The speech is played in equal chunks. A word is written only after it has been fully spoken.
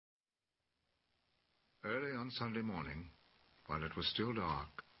Early on Sunday morning, while it was still dark,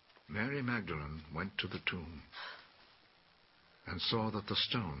 Mary Magdalene went to the tomb and saw that the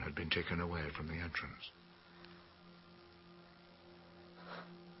stone had been taken away from the entrance.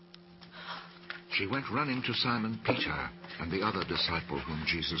 She went running to Simon Peter and the other disciple whom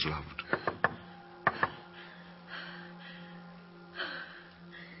Jesus loved.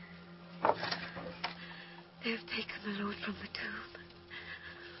 They have taken the Lord from the tomb.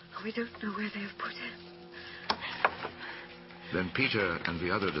 We don't know where they have put him. Then Peter and the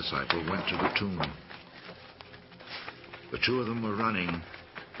other disciple went to the tomb. The two of them were running,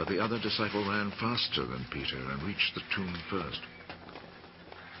 but the other disciple ran faster than Peter and reached the tomb first.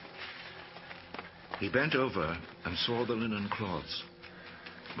 He bent over and saw the linen cloths,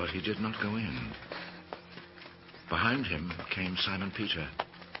 but he did not go in. Behind him came Simon Peter,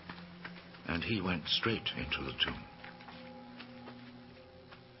 and he went straight into the tomb.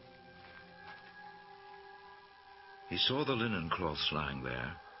 He saw the linen cloths lying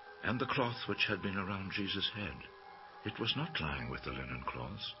there, and the cloth which had been around Jesus' head. It was not lying with the linen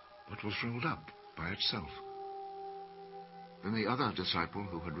cloths, but was rolled up by itself. Then the other disciple,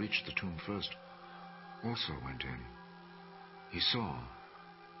 who had reached the tomb first, also went in. He saw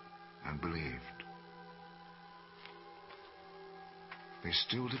and believed. They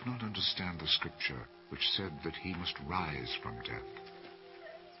still did not understand the scripture which said that he must rise from death.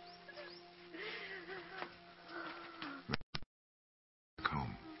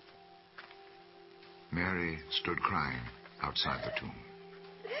 Home. Mary stood crying outside the tomb.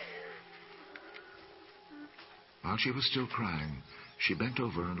 While she was still crying, she bent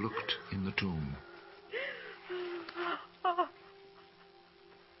over and looked in the tomb.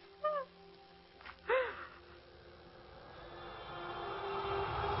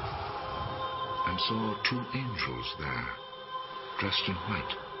 And saw two angels there, dressed in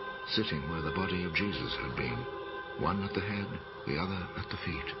white, sitting where the body of Jesus had been, one at the head, the other at the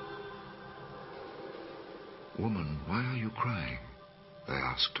feet. "Woman, why are you crying?" they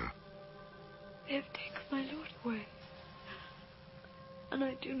asked her. They have taken my Lord away, and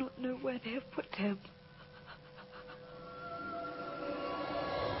I do not know where they have put him.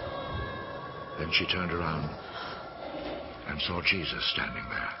 Then she turned around and saw Jesus standing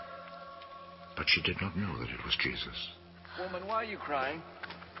there. But she did not know that it was Jesus. "Woman, why are you crying?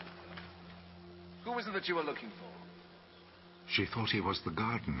 Who was it that you were looking for?" She thought he was the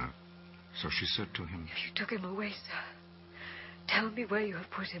gardener, so she said to him, If you took him away, sir, tell me where you have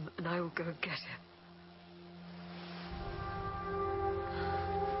put him, and I will go and get him.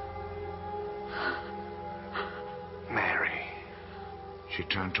 Mary. She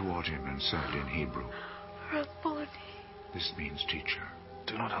turned toward him and said in Hebrew, Rabboni. This means teacher.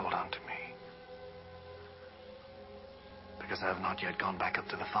 Do not hold on to me, because I have not yet gone back up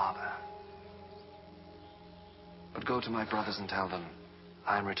to the Father. But go to my brothers and tell them,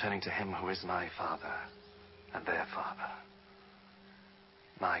 I am returning to him who is my Father and their Father,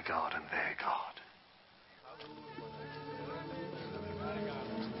 my God and their God.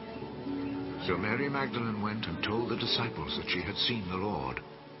 So Mary Magdalene went and told the disciples that she had seen the Lord,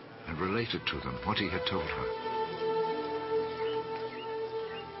 and related to them what he had told her.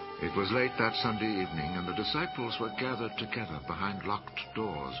 It was late that Sunday evening, and the disciples were gathered together behind locked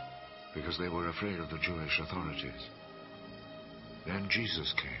doors, because they were afraid of the Jewish authorities. Then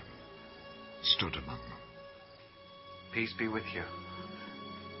Jesus came, stood among them. Peace be with you.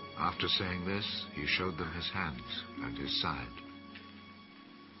 After saying this, he showed them his hands and his side.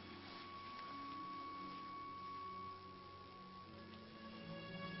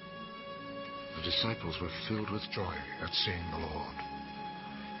 The disciples were filled with joy at seeing the Lord.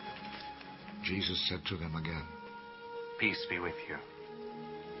 Jesus said to them again, Peace be with you.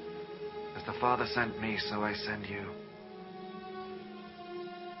 As the Father sent me, so I send you.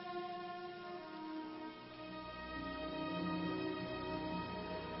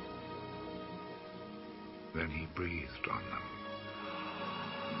 Then he breathed on them.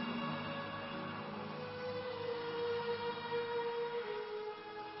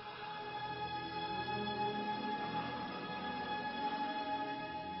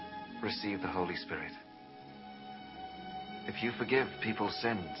 Receive the Holy Spirit. If you forgive people's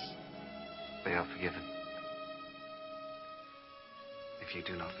sins, they are forgiven. If you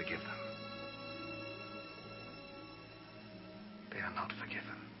do not forgive them, they are not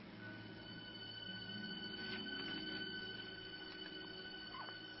forgiven.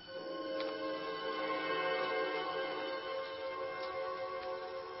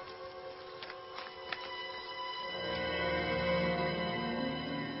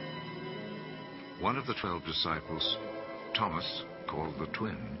 One of the 12 disciples, Thomas, called the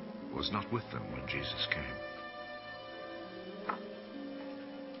twin, was not with them when Jesus came.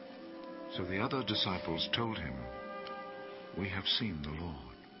 So the other disciples told him, "We have seen the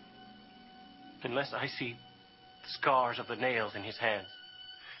Lord." Unless I see the scars of the nails in his hands,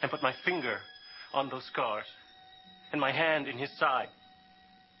 and put my finger on those scars, and my hand in his side,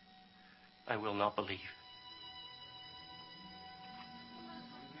 I will not believe.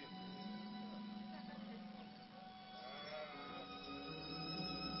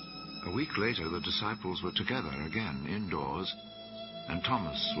 A week later, the disciples were together again indoors, and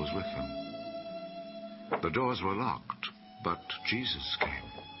Thomas was with them. The doors were locked, but Jesus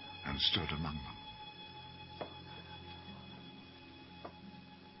came and stood among them.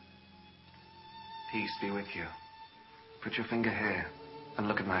 Peace be with you. Put your finger here and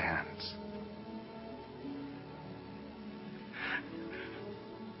look at my hands.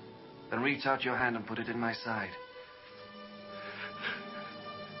 Then reach out your hand and put it in my side.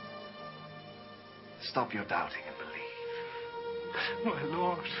 Stop your doubting and believe. My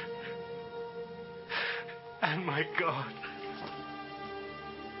Lord and my God.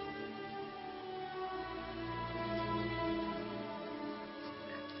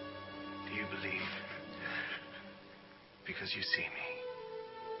 Do you believe? Because you see me.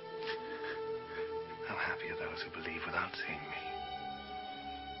 How happy are those who believe without seeing me.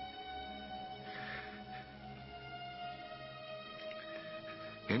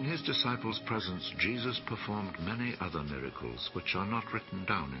 In his disciples' presence, Jesus performed many other miracles which are not written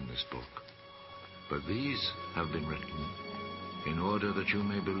down in this book. But these have been written in order that you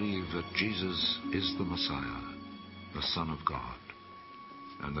may believe that Jesus is the Messiah, the Son of God,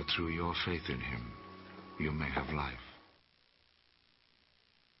 and that through your faith in him you may have life.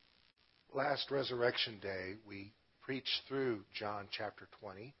 Last Resurrection Day, we preached through John chapter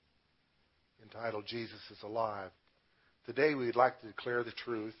 20, entitled Jesus is Alive. Today we'd like to declare the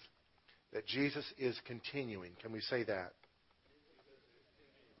truth that Jesus is continuing. Can we say that?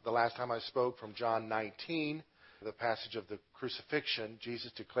 The last time I spoke from John 19, the passage of the crucifixion,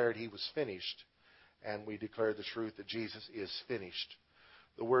 Jesus declared he was finished. And we declared the truth that Jesus is finished.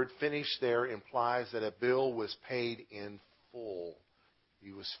 The word finished there implies that a bill was paid in full.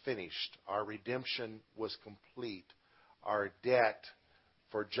 He was finished. Our redemption was complete. Our debt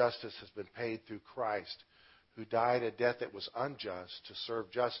for justice has been paid through Christ, who died a death that was unjust to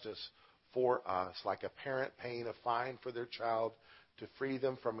serve justice for us, like a parent paying a fine for their child to free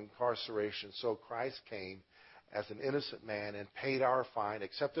them from incarceration. So Christ came as an innocent man and paid our fine,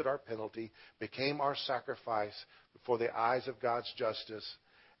 accepted our penalty, became our sacrifice before the eyes of God's justice,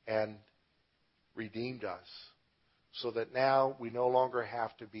 and redeemed us. So that now we no longer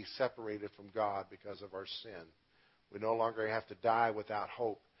have to be separated from God because of our sin. We no longer have to die without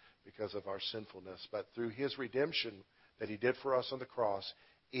hope because of our sinfulness. But through his redemption that he did for us on the cross,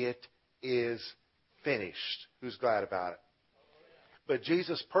 it is finished. Who's glad about it? But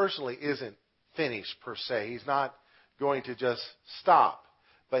Jesus personally isn't finished per se. He's not going to just stop.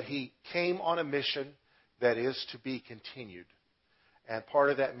 But he came on a mission that is to be continued. And part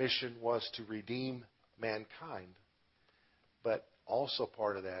of that mission was to redeem mankind. But also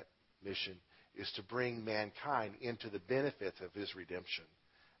part of that mission is to bring mankind into the benefits of his redemption.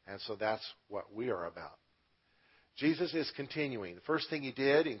 And so that's what we are about. Jesus is continuing. The first thing he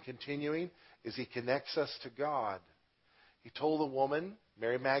did in continuing is he connects us to God. He told the woman,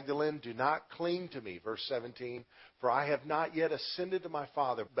 Mary Magdalene, "Do not cling to me," verse 17, "for I have not yet ascended to my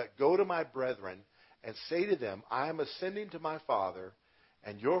Father, but go to my brethren and say to them, I am ascending to my Father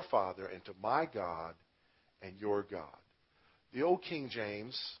and your Father, and to my God and your God." The old King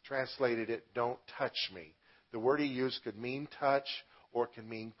James translated it, "Don't touch me." The word he used could mean touch or it can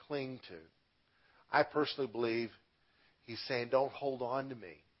mean cling to. I personally believe he's saying, don't hold on to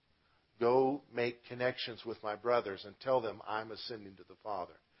me. Go make connections with my brothers and tell them I'm ascending to the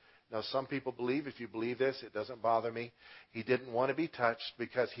Father. Now, some people believe, if you believe this, it doesn't bother me. He didn't want to be touched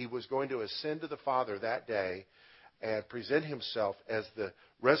because he was going to ascend to the Father that day and present himself as the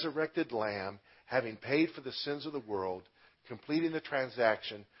resurrected Lamb, having paid for the sins of the world, completing the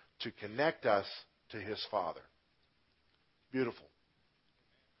transaction to connect us to his Father. Beautiful.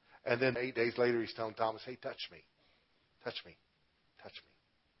 And then 8 days later, he's telling Thomas, "Hey, touch me. Touch me. Touch me."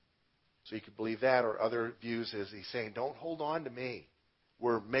 So you could believe that, or other views is he's saying, don't hold on to me.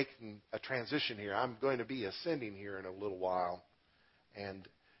 We're making a transition here. I'm going to be ascending here in a little while, and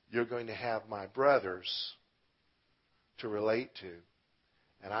you're going to have my brothers to relate to,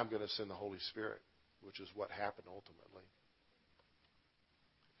 and I'm going to send the Holy Spirit, which is what happened ultimately.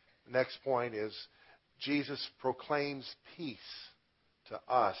 The next point is Jesus proclaims peace to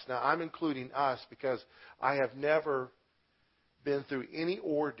us. Now, I'm including us because I have never been through any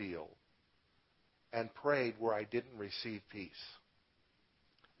ordeal and prayed where I didn't receive peace.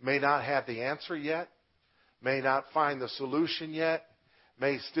 May not have the answer yet, may not find the solution yet,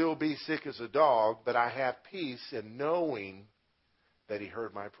 may still be sick as a dog, but I have peace in knowing that He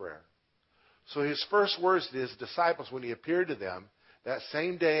heard my prayer. So His first words to His disciples when He appeared to them that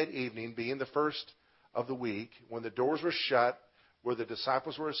same day at evening, being the first of the week, when the doors were shut, where the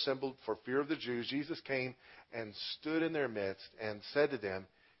disciples were assembled for fear of the Jews, Jesus came and stood in their midst and said to them,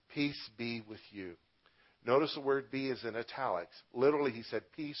 "Peace be with you." Notice the word "be" is in italics. Literally, He said,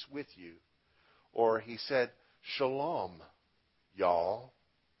 "Peace with you." Or He said, "Shalom, y'all."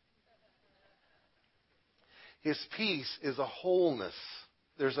 His peace is a wholeness.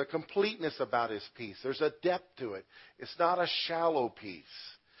 There's a completeness about His peace. There's a depth to it. It's not a shallow peace.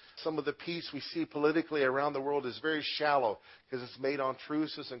 Some of the peace we see politically around the world is very shallow because it's made on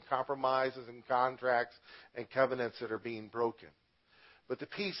truces and compromises and contracts and covenants that are being broken. But the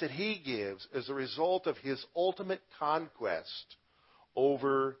peace that He gives is a result of His ultimate conquest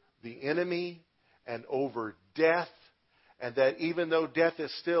over the enemy and over death, and that even though death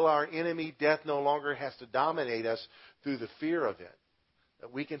is still our enemy, death no longer has to dominate us through the fear of it.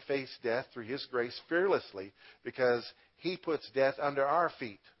 That we can face death through His grace fearlessly because He puts death under our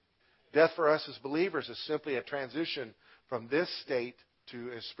feet. Death for us as believers is simply a transition from this state to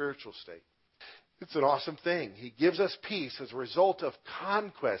a spiritual state. It's an awesome thing. He gives us peace as a result of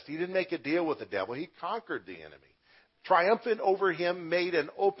conquest. He didn't make a deal with the devil. He conquered the enemy. Triumphant over him, made an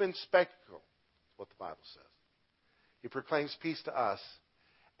open spectacle. That's what the Bible says. He proclaims peace to us,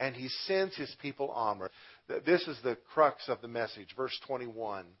 and He sends His people onward. This is the crux of the message. Verse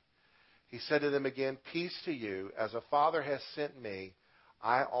 21. He said to them again, "Peace to you. As a Father has sent me,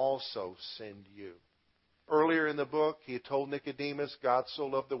 I also send you." Earlier in the book, He had told Nicodemus, God so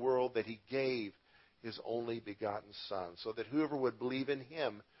loved the world that He gave His only begotten Son, so that whoever would believe in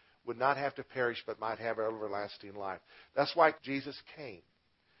Him would not have to perish but might have everlasting life. That's why Jesus came.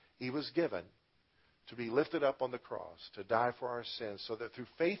 He was given to be lifted up on the cross, to die for our sins, so that through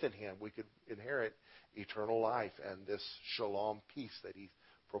faith in Him we could inherit eternal life and this shalom peace that He's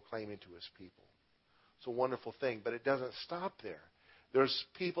proclaiming to His people. It's a wonderful thing, but it doesn't stop there. There's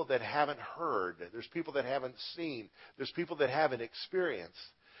people that haven't heard. There's people that haven't seen. There's people that haven't experienced.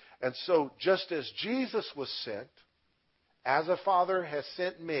 And so just as Jesus was sent, as a Father has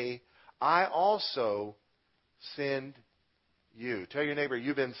sent me, I also send you. Tell your neighbor,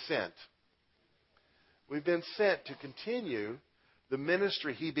 you've been sent. We've been sent to continue the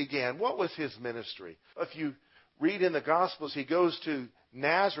ministry He began. What was His ministry? If you read in the Gospels, He goes to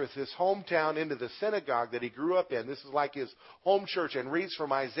Nazareth, his hometown, into the synagogue that he grew up in. This is like his home church, and reads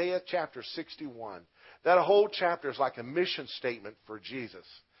from Isaiah chapter 61. That whole chapter is like a mission statement for Jesus.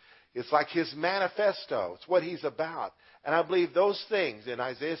 It's like His manifesto. It's what He's about. And I believe those things in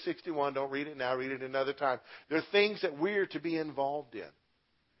Isaiah 61, don't read it now, read it another time. They're things that we're to be involved in.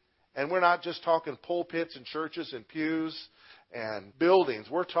 And we're not just talking pulpits and churches and pews and buildings.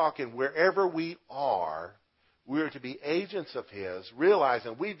 We're talking wherever we are, we're to be agents of His,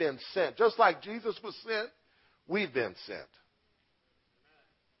 realizing we've been sent. Just like Jesus was sent, we've been sent.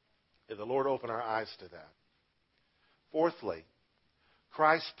 May the Lord open our eyes to that. Fourthly,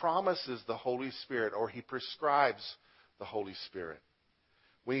 Christ promises the Holy Spirit, or He prescribes the Holy Spirit.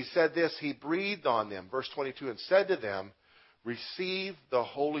 When He said this, He breathed on them, verse 22, and said to them, receive the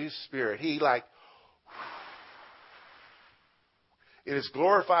Holy Spirit. He in His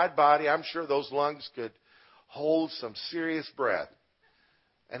glorified body, I'm sure those lungs could hold some serious breath.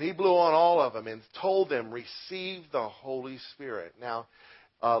 And He blew on all of them and told them, receive the Holy Spirit. Now,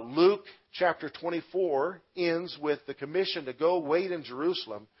 Luke chapter 24 ends with the commission to go wait in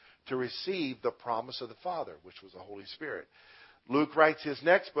Jerusalem to receive the promise of the Father, which was the Holy Spirit. Luke writes his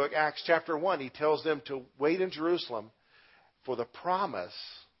next book, Acts chapter 1. He tells them to wait in Jerusalem for the promise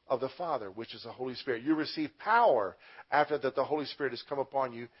of the Father, which is the Holy Spirit. You receive power after that the Holy Spirit has come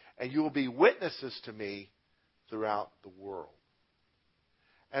upon you, and you will be witnesses to me throughout the world.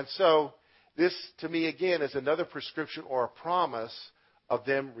 And so this, to me, again, is another prescription or a promise of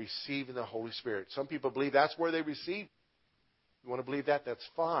them receiving the Holy Spirit. Some people believe that's where they receive. You want to believe that? That's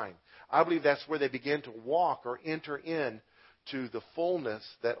fine. I believe that's where they begin to walk or enter in to the fullness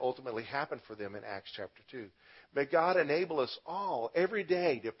that ultimately happened for them in Acts chapter 2. May God enable us all every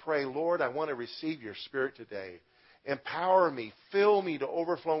day to pray, Lord, I want to receive your Spirit today. Empower me, fill me to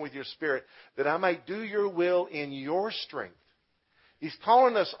overflowing with your Spirit, that I might do your will in your strength. He's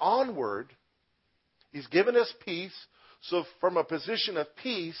calling us onward. He's given us peace. So from a position of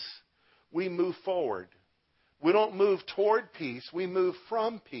peace, we move forward. We don't move toward peace. We move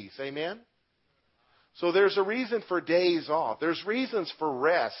from peace. Amen? So there's a reason for days off. There's reasons for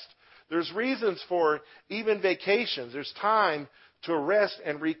rest. There's reasons for even vacations. There's time to rest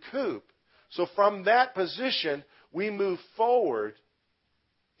and recoup. So from that position, we move forward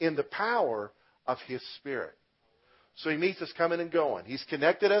in the power of His Spirit. So He meets us coming and going. He's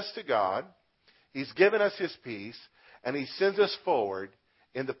connected us to God. He's given us His peace. And He sends us forward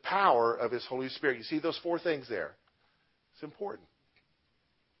in the power of His Holy Spirit. You see those four things there? It's important.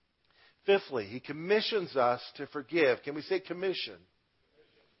 Fifthly, He commissions us to forgive. Can we say commission?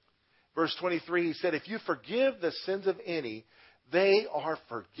 Verse 23, He said, if you forgive the sins of any, they are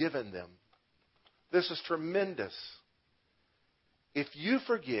forgiven them. This is tremendous. If you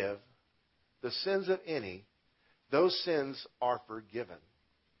forgive the sins of any, those sins are forgiven.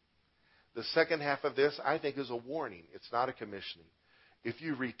 The second half of this, I think, is a warning. It's not a commissioning. If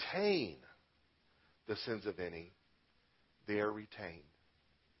you retain the sins of any, they are retained.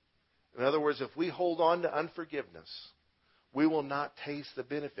 In other words, if we hold on to unforgiveness, we will not taste the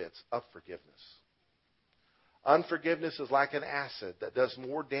benefits of forgiveness. Unforgiveness is like an acid that does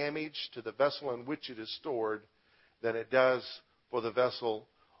more damage to the vessel in which it is stored than it does for the vessel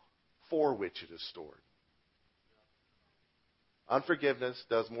for which it is stored. Unforgiveness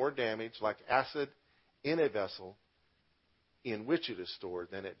does more damage like acid in a vessel in which it is stored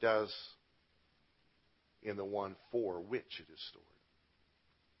than it does in the one for which it is stored.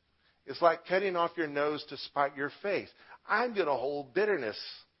 It's like cutting off your nose to spite your face. I'm going to hold bitterness.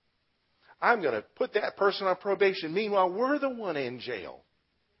 I'm going to put that person on probation. Meanwhile, we're the one in jail.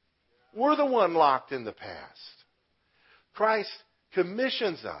 We're the one locked in the past. Christ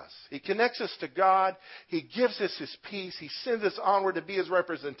commissions us. He connects us to God. He gives us His peace. He sends us onward to be His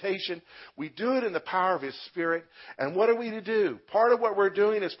representation. We do it in the power of His Spirit. And what are we to do? Part of what we're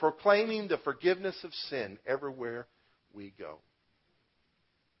doing is proclaiming the forgiveness of sin everywhere we go.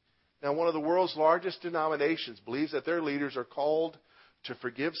 Now, one of the world's largest denominations believes that their leaders are called to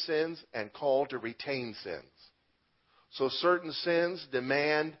forgive sins and called to retain sins. So certain sins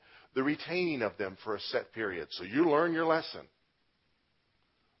demand the retaining of them for a set period. So you learn your lesson.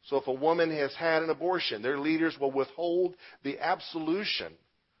 So if a woman has had an abortion, their leaders will withhold the absolution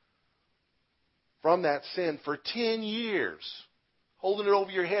from that sin for 10 years. Holding it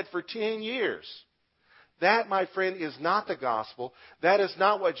over your head for 10 years. That, my friend, is not the gospel. That is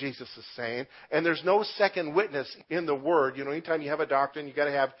not what Jesus is saying. And there's no second witness in the Word. You know, anytime you have a doctrine, you've got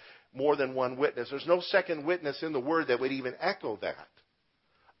to have more than one witness. There's no second witness in the Word that would even echo that.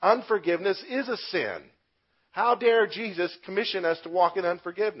 Unforgiveness is a sin. How dare Jesus commission us to walk in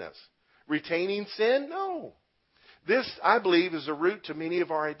unforgiveness? Retaining sin? No. This, I believe, is a root to many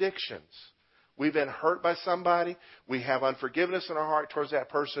of our addictions. We've been hurt by somebody. We have unforgiveness in our heart towards that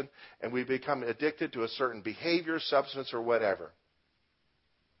person, and we become addicted to a certain behavior, substance, or whatever.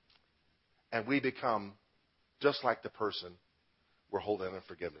 And we become just like the person we're holding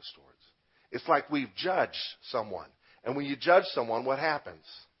unforgiveness towards. It's like we've judged someone. And when you judge someone, what happens?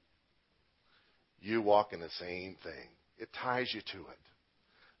 You walk in the same thing. It ties you to it.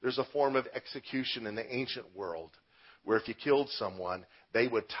 There's a form of execution in the ancient world where if you killed someone, they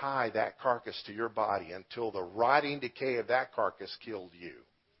would tie that carcass to your body until the rotting decay of that carcass killed you.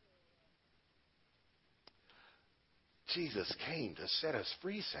 Jesus came to set us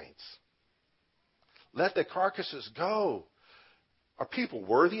free, saints. Let the carcasses go. Are people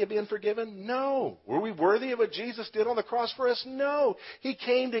worthy of being forgiven? No. Were we worthy of what Jesus did on the cross for us? No. He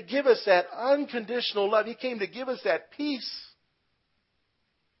came to give us that unconditional love. He came to give us that peace.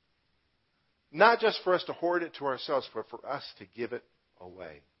 Not just for us to hoard it to ourselves, but for us to give it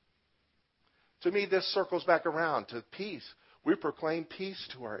away. To me, this circles back around to peace. We proclaim peace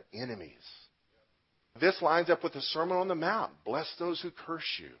to our enemies. This lines up with the Sermon on the Mount. Bless those who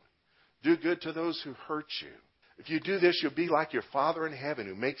curse you. Do good to those who hurt you. If you do this, you'll be like your Father in heaven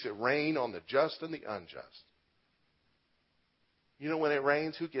who makes it rain on the just and the unjust. You know, when it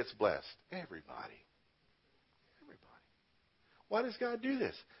rains, who gets blessed? Everybody. Why does God do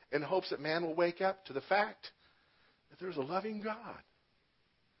this? In hopes that man will wake up to the fact that there's a loving God.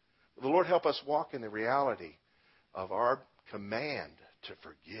 The Lord help us walk in the reality of our command to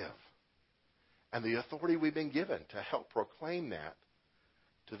forgive and the authority we've been given to help proclaim that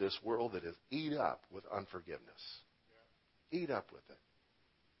to this world that is eat up with unforgiveness. Eat up with it.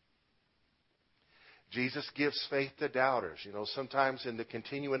 Jesus gives faith to doubters. You know, sometimes in the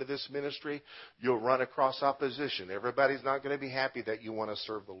continuing of this ministry, you'll run across opposition. Everybody's not going to be happy that you want to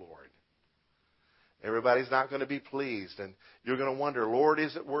serve the Lord. Everybody's not going to be pleased. And you're going to wonder, Lord,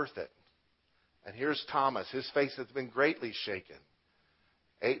 is it worth it? And here's Thomas. His face has been greatly shaken.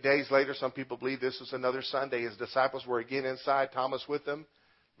 8 days later, some people believe this was another Sunday. His disciples were again inside, Thomas with them.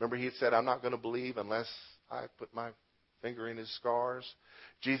 Remember, he had said, I'm not going to believe unless I put my finger in his scars.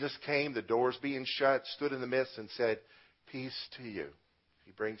 Jesus came, the doors being shut, stood in the midst and said, peace to you.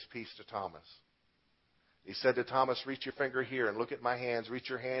 He brings peace to Thomas. He said to Thomas, reach your finger here and look at my hands. Reach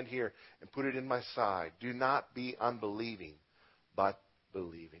your hand here and put it in my side. Do not be unbelieving, but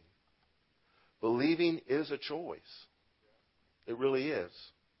believing. Believing is a choice. It really is.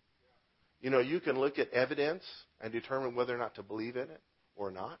 You know, you can look at evidence and determine whether or not to believe in it or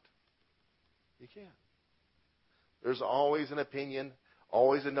not. You can. There's always an opinion,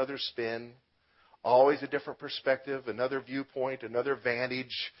 always another spin, always a different perspective, another viewpoint, another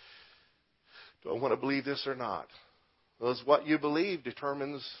vantage. Do I want to believe this or not? Well, what you believe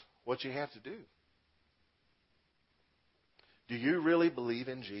determines what you have to do. Do you really believe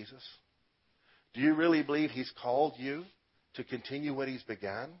in Jesus? Do you really believe He's called you to continue what He's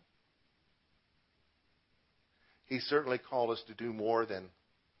begun? He certainly called us to do more than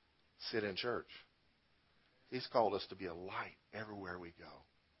sit in church. He's called us to be a light everywhere we go.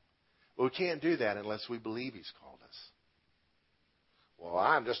 But we can't do that unless we believe He's called us. Well,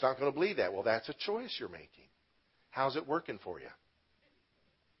 I'm just not going to believe that. Well, that's a choice you're making. How's it working for you?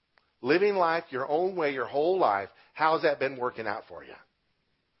 Living life your own way your whole life, how's that been working out for you?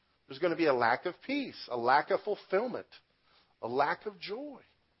 There's going to be a lack of peace, a lack of fulfillment, a lack of joy.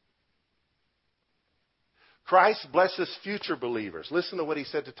 Christ blesses future believers. Listen to what He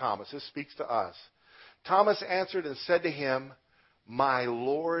said to Thomas. This speaks to us. Thomas answered and said to Him, my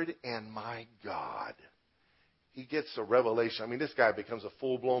Lord and my God. He gets a revelation. I mean, this guy becomes a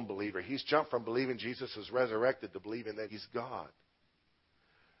full-blown believer. He's jumped from believing Jesus is resurrected to believing that He's God.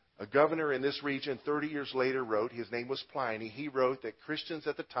 A governor in this region 30 years later wrote, his name was Pliny, he wrote that Christians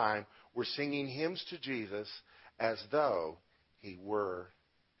at the time were singing hymns to Jesus as though He were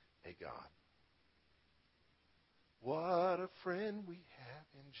a God. What a friend we have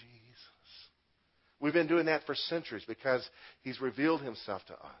in Jesus. We've been doing that for centuries because He's revealed Himself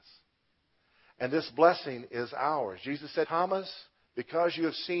to us. And this blessing is ours. Jesus said, Thomas, because you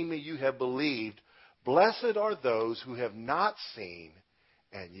have seen me, you have believed. Blessed are those who have not seen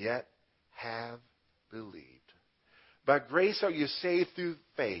and yet have believed. By grace are you saved through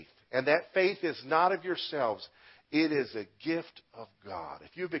faith. And that faith is not of yourselves. It is a gift of God.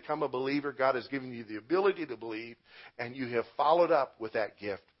 If you've become a believer, God has given you the ability to believe, and you have followed up with that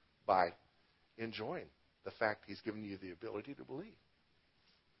gift by enjoying the fact He's given you the ability to believe.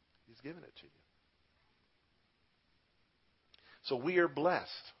 He's given it to you. So we are blessed.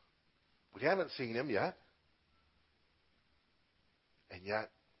 We haven't seen Him yet. And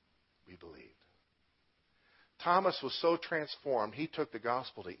yet, we believed. Thomas was so transformed, he took the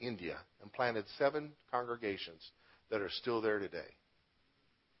gospel to India and planted 7 congregations that are still there today.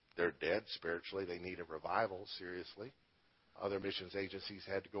 They're dead spiritually. They need a revival, seriously. Other missions agencies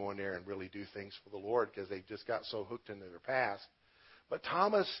had to go in there and really do things for the Lord because they just got so hooked into their past. But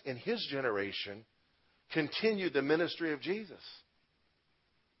Thomas, in his generation, continued the ministry of Jesus.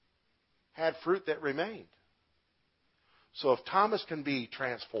 Had fruit that remained. So if Thomas can be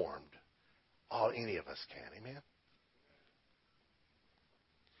transformed, any of us can. Amen?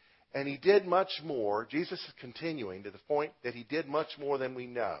 And he did much more. Jesus is continuing to the point that he did much more than we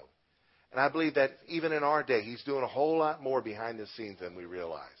know. And I believe that even in our day, he's doing a whole lot more behind the scenes than we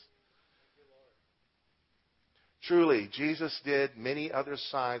realize. Truly, Jesus did many other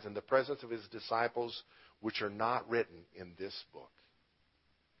signs in the presence of His disciples which are not written in this book.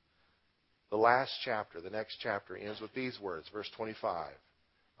 The last chapter, the next chapter, ends with these words, verse 25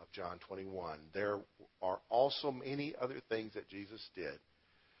 of John 21. There are also many other things that Jesus did,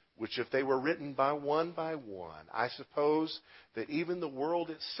 which if they were written by one, I suppose that even the world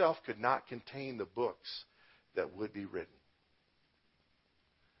itself could not contain the books that would be written.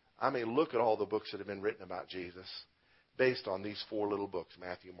 I mean, look at all the books that have been written about Jesus based on these 4 little books,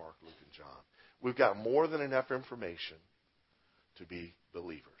 Matthew, Mark, Luke, and John. We've got more than enough information to be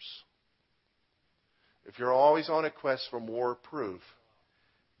believers. If you're always on a quest for more proof,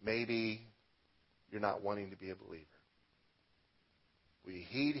 maybe you're not wanting to be a believer. We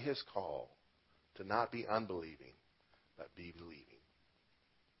heed His call to not be unbelieving, but be believing.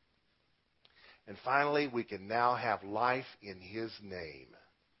 And finally, we can now have life in His name.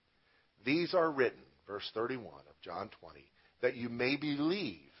 These are written, verse 31 of John 20, that you may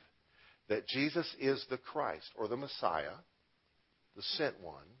believe that Jesus is the Christ, or the Messiah, the sent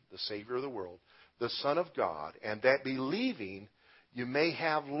one, the Savior of the world, the Son of God, and that believing you may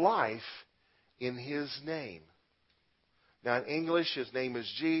have life in His name. Now in English, His name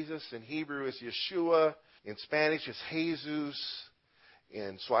is Jesus. In Hebrew, it's Yeshua. In Spanish, it's Jesus.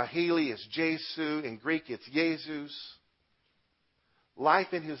 In Swahili, it's Jesu. In Greek, it's Jesus.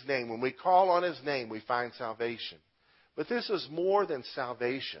 Life in His name. When we call on His name, we find salvation. But this is more than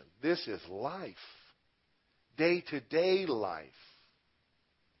salvation. This is life. Day-to-day life.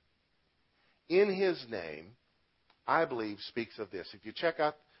 In His name, I believe, speaks of this. If you check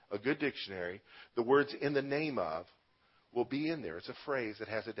out a good dictionary, the words "in the name of" will be in there. It's a phrase that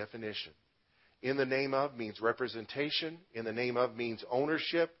has a definition. In the name of means representation. In the name of means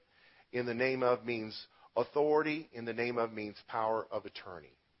ownership. In the name of means authority. In the name of means power of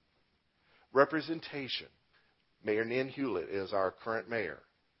attorney. Representation. Mayor Nin Hewlett is our current mayor,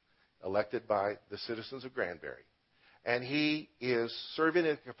 elected by the citizens of Granbury. And he is serving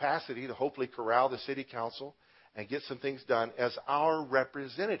in capacity to hopefully corral the city council and get some things done as our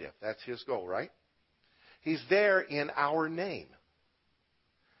representative. That's his goal, right? He's there in our name.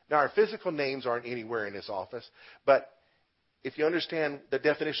 Now, our physical names aren't anywhere in his office, but if you understand the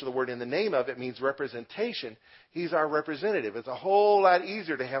definition of the word "in the name of," it means representation. He's our representative. It's a whole lot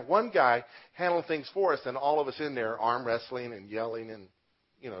easier to have one guy handle things for us than all of us in there arm wrestling and yelling and,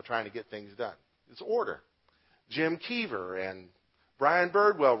 trying to get things done. It's order. Jim Keever and Brian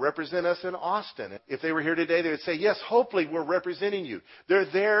Birdwell represent us in Austin. If they were here today, they would say, yes, hopefully we're representing you. They're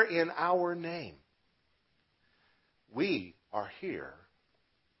there in our name. We are here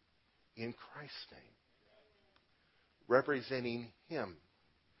in Christ's name, representing Him.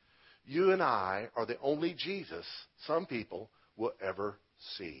 You and I are the only Jesus some people will ever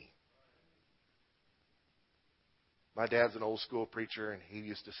see. My dad's an old school preacher, and he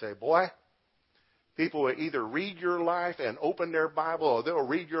used to say, boy, people will either read your life and open their Bible, or they'll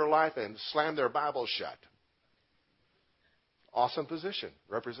read your life and slam their Bible shut. Awesome position,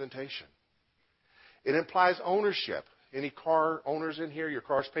 representation. It implies ownership. Any car owners in here? Your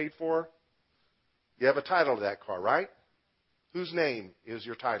car's paid for? You have a title to that car, right? Whose name is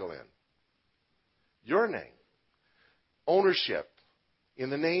your title in? Your name. Ownership in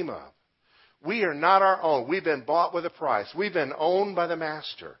the name of. We are not our own. We've been bought with a price. We've been owned by the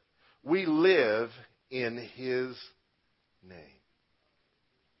Master. We live in His name.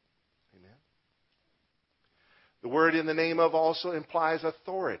 Amen. The word "in the name of" also implies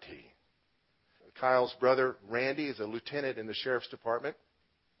authority. Kyle's brother, Randy, is a lieutenant in the sheriff's department.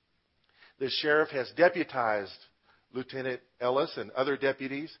 The sheriff has deputized Lieutenant Ellis and other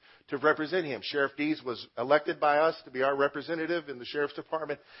deputies to represent him. Sheriff Dees was elected by us to be our representative in the sheriff's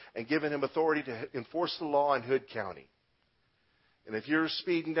department and given him authority to enforce the law in Hood County. And if you're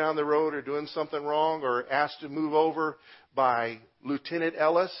speeding down the road or doing something wrong or asked to move over by Lieutenant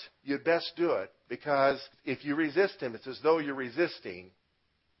Ellis, you'd best do it, because if you resist him, it's as though you're resisting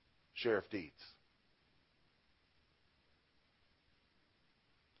Sheriff Deeds.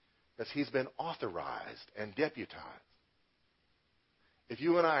 Because he's been authorized and deputized. If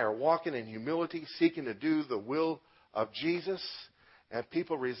you and I are walking in humility, seeking to do the will of Jesus, and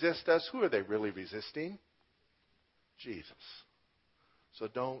people resist us, who are they really resisting? Jesus. So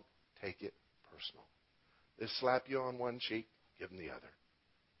don't take it personal. They slap you on one cheek, give them the other.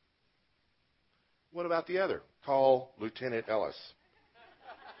 What about the other? Call Lieutenant Ellis.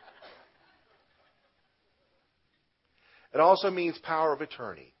 It also means power of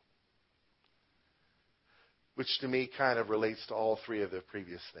attorney, which to me kind of relates to all three of the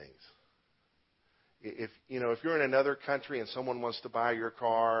previous things. If you're in another country and someone wants to buy your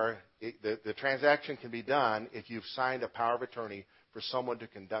car, the transaction can be done if you've signed a power of attorney for someone to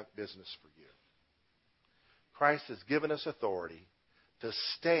conduct business for you. Christ has given us authority to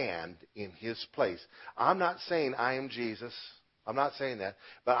stand in His place. I'm not saying I am Jesus. I'm not saying that.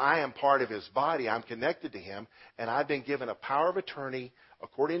 But I am part of His body. I'm connected to Him. And I've been given a power of attorney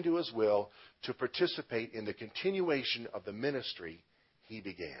according to His will to participate in the continuation of the ministry He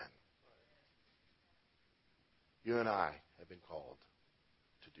began. You and I have been called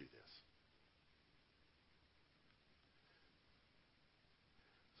to do this.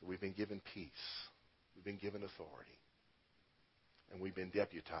 So we've been given peace. We've been given authority. And we've been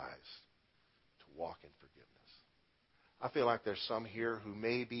deputized to walk in forgiveness. I feel like there's some here who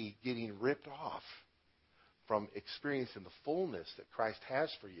may be getting ripped off from experiencing the fullness that Christ has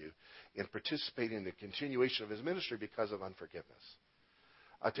for you in participating in the continuation of His ministry because of unforgiveness.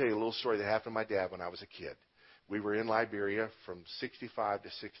 I'll tell you a little story that happened to my dad when I was a kid. We were in Liberia from 65 to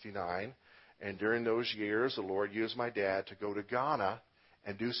 69, and during those years, the Lord used my dad to go to Ghana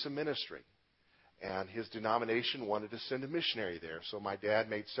and do some ministry. And his denomination wanted to send a missionary there. So my dad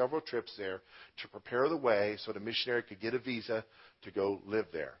made several trips there to prepare the way so the missionary could get a visa to go live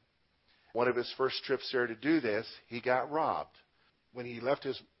there. One of his first trips there to do this, he got robbed. When he left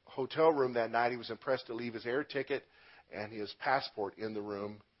his hotel room that night, he was impressed to leave his air ticket and his passport in the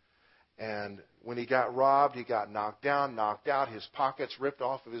room. And when he got robbed, he got knocked down, knocked out, his pockets ripped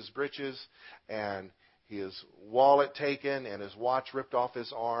off of his breeches, and his wallet taken, and his watch ripped off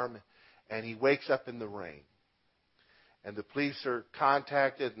his arm, and he wakes up in the rain. And the police are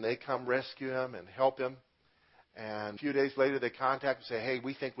contacted, and they come rescue him and help him. And a few days later, they contact him and say, hey,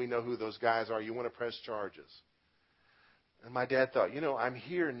 we think we know who those guys are. You want to press charges? And my dad thought, I'm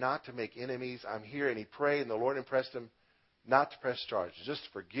here not to make enemies. I'm here. And he prayed, and the Lord impressed him not to press charges, just to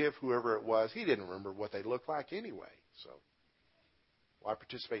forgive whoever it was. He didn't remember what they looked like anyway. So why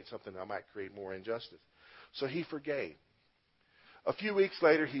participate in something that might create more injustice? So he forgave. A few weeks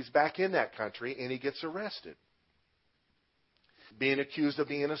later, he's back in that country, and he gets arrested, being accused of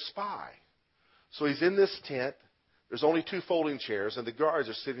being a spy. So he's in this tent. There's only 2 folding chairs, and the guards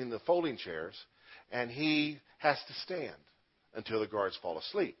are sitting in the folding chairs, and he has to stand until the guards fall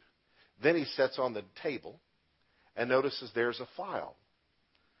asleep. Then he sits on the table and notices there's a file.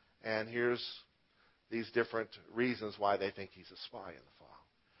 And here's these different reasons why they think he's a spy in the file.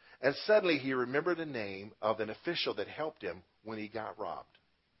 And suddenly he remembered the name of an official that helped him when he got robbed,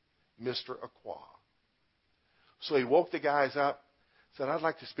 Mr. Aqua. So he woke the guys up, said, I'd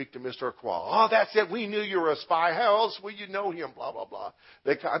like to speak to Mr. Aqua. Oh, that's it. We knew you were a spy. How else will you know him? Blah, blah, blah.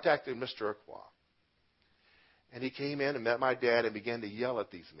 They contacted Mr. Aqua. And he came in and met my dad and began to yell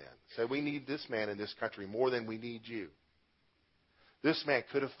at these men. Said, we need this man in this country more than we need you. This man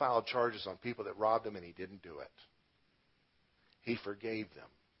could have filed charges on people that robbed him, and he didn't do it. He forgave them,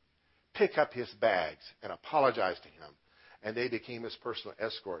 picked up his bags, and apologized to him. And they became his personal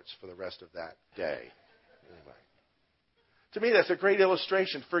escorts for the rest of that day. Anyway. To me, that's a great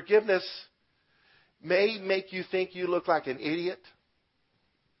illustration. Forgiveness may make you think you look like an idiot.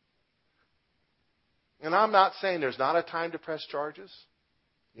 And I'm not saying there's not a time to press charges.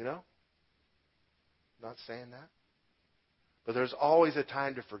 Not saying that. But there's always a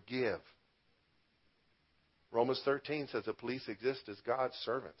time to forgive. Romans 13 says the police exist as God's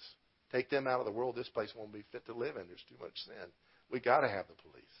servants. Take them out of the world. This place won't be fit to live in. There's too much sin. We got to have the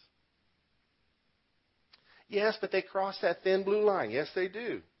police. Yes, but they cross that thin blue line. Yes, they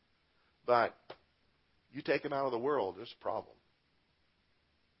do. But you take them out of the world, there's a problem.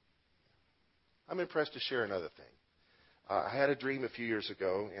 I'm impressed to share another thing. I had a dream a few years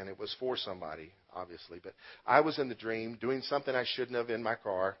ago, and it was for somebody, obviously. But I was in the dream doing something I shouldn't have in my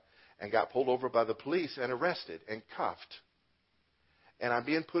car and got pulled over by the police and arrested and cuffed. And I'm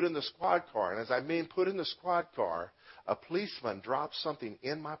being put in the squad car. And as I'm being put in the squad car, a policeman drops something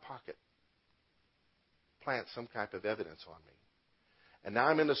in my pocket, plants some type of evidence on me. And now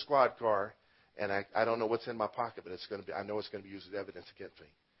I'm in the squad car, and I don't know what's in my pocket, but I know it's going to be used as evidence against me.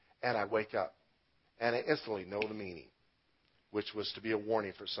 And I wake up, and I instantly know the meaning, which was to be a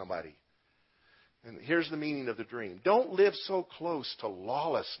warning for somebody. And here's the meaning of the dream. Don't live so close to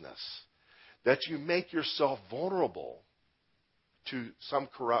lawlessness that you make yourself vulnerable to some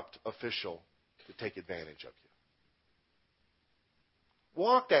corrupt official to take advantage of you.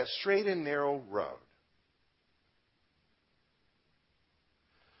 Walk that straight and narrow road.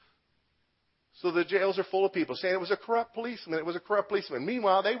 So the jails are full of people saying it was a corrupt policeman. It was a corrupt policeman.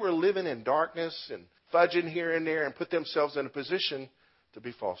 Meanwhile, they were living in darkness and fudging here and there and put themselves in a position to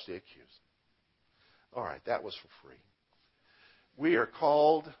be falsely accused. All right, that was for free. We are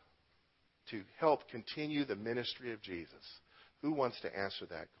called to help continue the ministry of Jesus. Who wants to answer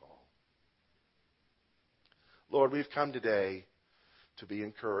that call? Lord, we've come today to be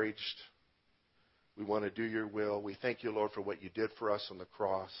encouraged. We want to do your will. We thank you, Lord, for what you did for us on the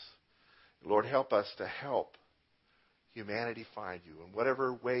cross. Lord, help us to help humanity find you in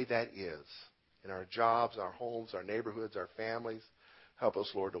whatever way that is, in our jobs, our homes, our neighborhoods, our families. Help us,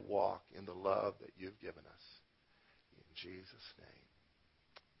 Lord, to walk in the love that you've given us. In Jesus' name,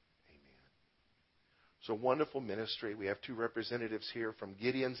 amen. So wonderful ministry. We have 2 representatives here from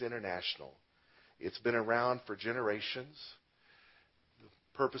Gideon's International. It's been around for generations. The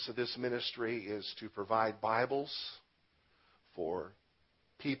purpose of this ministry is to provide Bibles for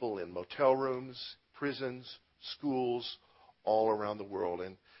people in motel rooms, prisons, schools, all around the world.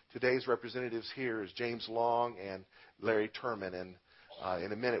 And today's representatives here is James Long and Larry Turman. And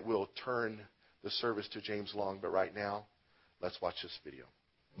in a minute, we'll turn the service to James Long. But right now, let's watch this video.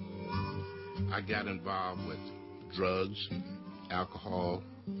 I got involved with drugs, alcohol,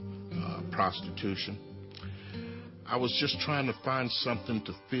 prostitution. I was just trying to find something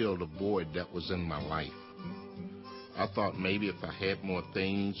to fill the void that was in my life. I thought maybe if I had more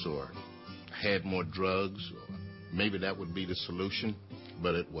things or had more drugs, or maybe that would be the solution,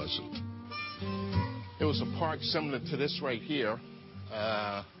 but it wasn't. It was a park similar to this right here,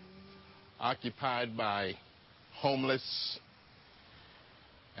 occupied by homeless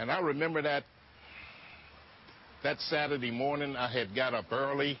And I remember that Saturday morning, I had got up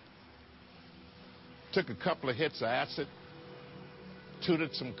early, took a couple of hits of acid,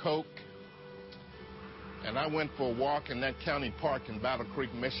 tooted some coke, and I went for a walk in that county park in Battle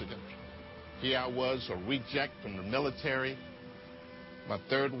Creek, Michigan. Here I was, a reject from the military. My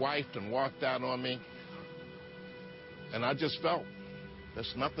third wife done walked out on me. And I just felt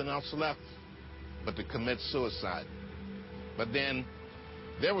there's nothing else left but to commit suicide. But then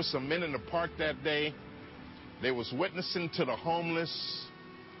there were some men in the park that day. They was witnessing to the homeless,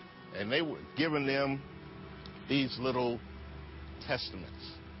 and they were giving them these little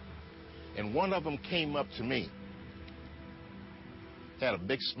testaments. And one of them came up to me, had a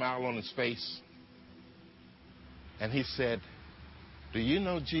big smile on his face, and he said, "Do you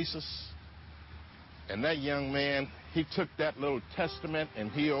know Jesus?" And that young man, he took that little testament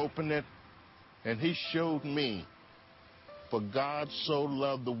and he opened it, and he showed me, "For God so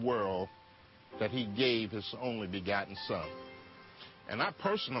loved the world that he gave his only begotten son." And I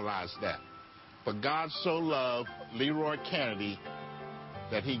personalized that. For God so loved Leroy Kennedy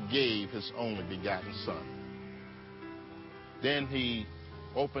that he gave his only begotten son. Then he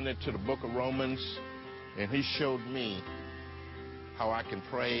opened it to the book of Romans, and he showed me how I can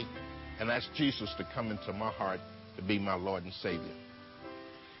pray and ask Jesus to come into my heart to be my Lord and Savior.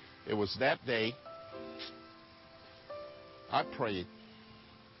 It was that day I prayed.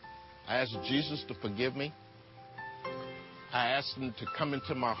 I asked Jesus to forgive me. I asked him to come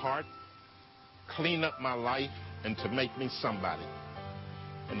into my heart, clean up my life, and to make me somebody.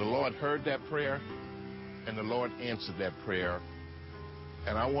 And the Lord heard that prayer, and the Lord answered that prayer.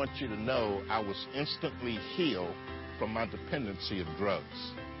 And I want you to know I was instantly healed from my dependency of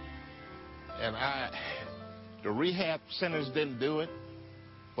drugs. And the rehab centers didn't do it,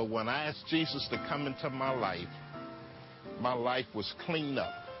 but when I asked Jesus to come into my life was cleaned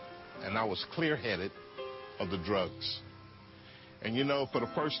up, and I was clear-headed of the drugs. And you know, for the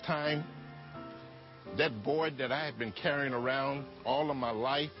first time, that void that I had been carrying around all of my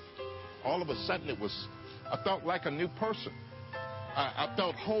life, all of a sudden I felt like a new person. I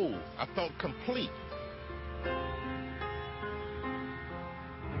felt whole. I felt complete.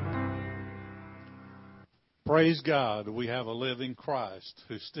 Praise God, we have a living Christ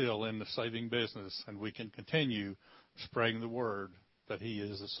who's still in the saving business, and we can continue spreading the word that he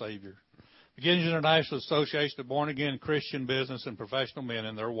is the Savior. Beginnings International Association of Born-Again Christian Business and Professional Men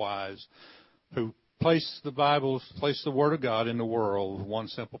and their wives who place the Word of God in the world with one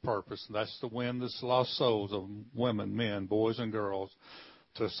simple purpose, and that's to win the lost souls of women, men, boys, and girls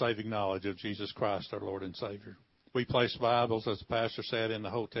to a saving knowledge of Jesus Christ, our Lord and Savior. We place Bibles, as the pastor said, in the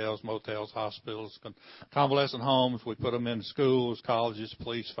hotels, motels, hospitals, convalescent homes. We put them in schools, colleges,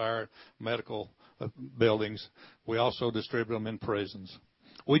 police, fire, medical buildings. We also distribute them in prisons.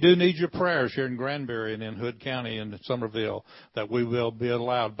 We do need your prayers here in Granbury and in Hood County and Somerville that we will be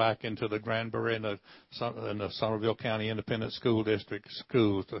allowed back into the Granbury and the Somerville County Independent School District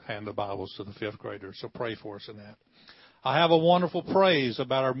schools to hand the Bibles to the fifth graders. So pray for us in that. I have a wonderful praise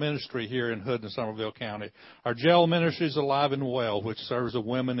about our ministry here in Hood and Somerville County. Our jail ministry is alive and well, which serves the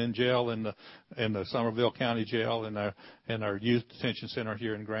women in jail in the Somerville County Jail and our youth detention center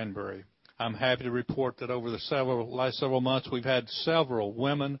here in Granbury. I'm happy to report that over the last several months, we've had several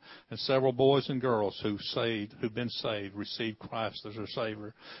women and several boys and girls who've been saved, received Christ as their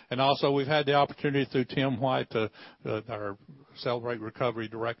Savior. And also we've had the opportunity through Tim White, our Celebrate Recovery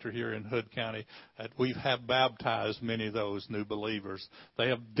Director here in Hood County, that we have baptized many of those new believers. They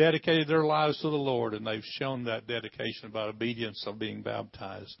have dedicated their lives to the Lord, and they've shown that dedication by obedience of being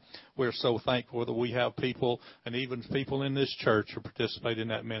baptized. We're so thankful that we have people, and even people in this church, who participate in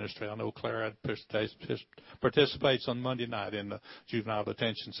that ministry. I know Clara participates on Monday night in the Juvenile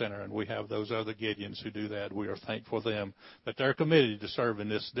Detention Center, and we have those other Gideons who do that. We are thankful for them that they're committed to serve in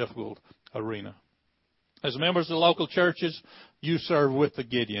this difficult arena. As members of the local churches, you serve with the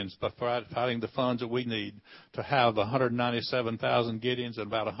Gideons by providing the funds that we need to have 197,000 Gideons and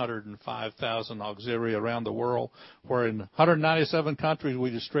about 105,000 auxiliary around the world, where in 197 countries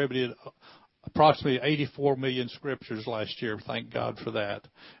we distributed approximately 84 million scriptures last year. Thank God for that.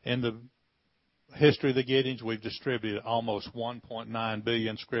 In the history of the Gideons, we've distributed almost 1.9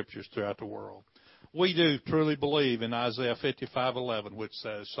 billion scriptures throughout the world. We do truly believe in Isaiah 55:11, which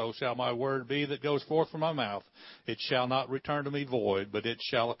says, "So shall my word be that goes forth from my mouth. It shall not return to me void, but it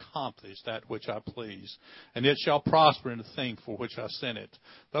shall accomplish that which I please. And it shall prosper in the thing for which I sent it."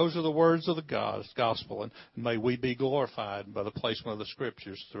 Those are the words of the gospel, and may we be glorified by the placement of the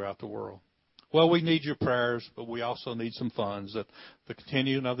scriptures throughout the world. Well, we need your prayers, but we also need some funds that the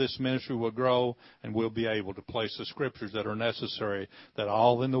continuing of this ministry will grow, and we'll be able to place the scriptures that are necessary, that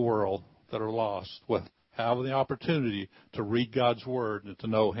all in the world that are lost will have the opportunity to read God's Word and to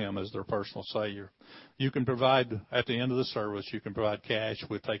know Him as their personal Savior. You can provide, at the end of the service, you can provide cash.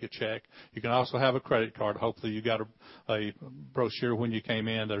 We'll take a check. You can also have a credit card. Hopefully you got a brochure when you came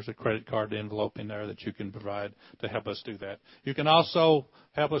in. There's a credit card envelope in there that you can provide to help us do that. You can also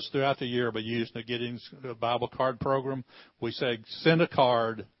help us throughout the year by using the Gideon's Bible Card Program. We say, send a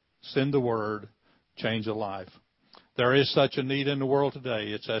card, send the Word, change a life. There is such a need in the world today.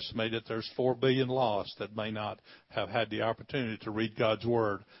 It's estimated there's 4 billion lost that may not have had the opportunity to read God's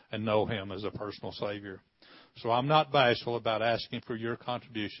Word and know Him as a personal Savior. So I'm not bashful about asking for your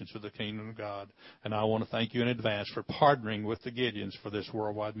contributions to the kingdom of God. And I want to thank you in advance for partnering with the Gideons for this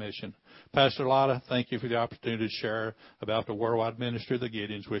worldwide mission. Pastor Lotta, thank you for the opportunity to share about the worldwide ministry of the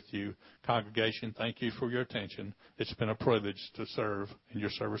Gideons with you. Congregation, thank you for your attention. It's been a privilege to serve in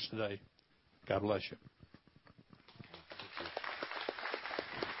your service today. God bless you.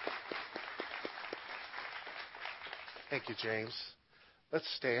 Thank you, James. Let's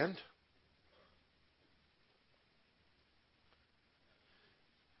stand.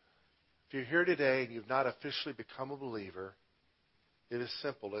 If you're here today and you've not officially become a believer, it is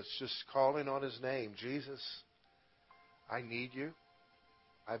simple. It's just calling on His name. Jesus, I need you.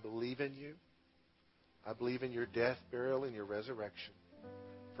 I believe in you. I believe in your death, burial, and your resurrection.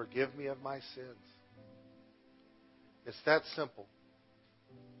 Forgive me of my sins. It's that simple.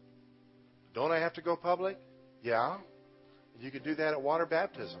 Don't I have to go public? Yeah. You can do that at water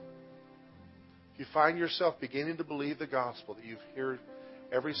baptism. If you find yourself beginning to believe the gospel that you've heard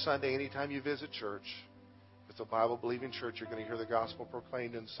every Sunday, anytime you visit church, if it's a Bible-believing church, you're going to hear the gospel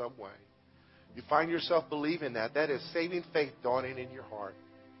proclaimed in some way. You find yourself believing that. That is saving faith dawning in your heart.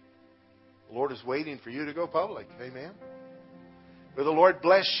 The Lord is waiting for you to go public. Amen. May the Lord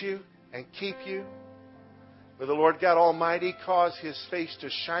bless you and keep you. May the Lord God Almighty cause His face to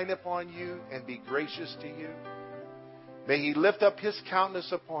shine upon you and be gracious to you. May He lift up His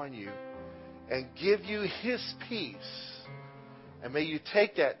countenance upon you and give you His peace. And may you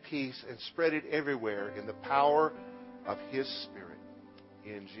take that peace and spread it everywhere in the power of His Spirit.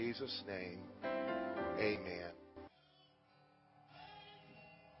 In Jesus' name, amen.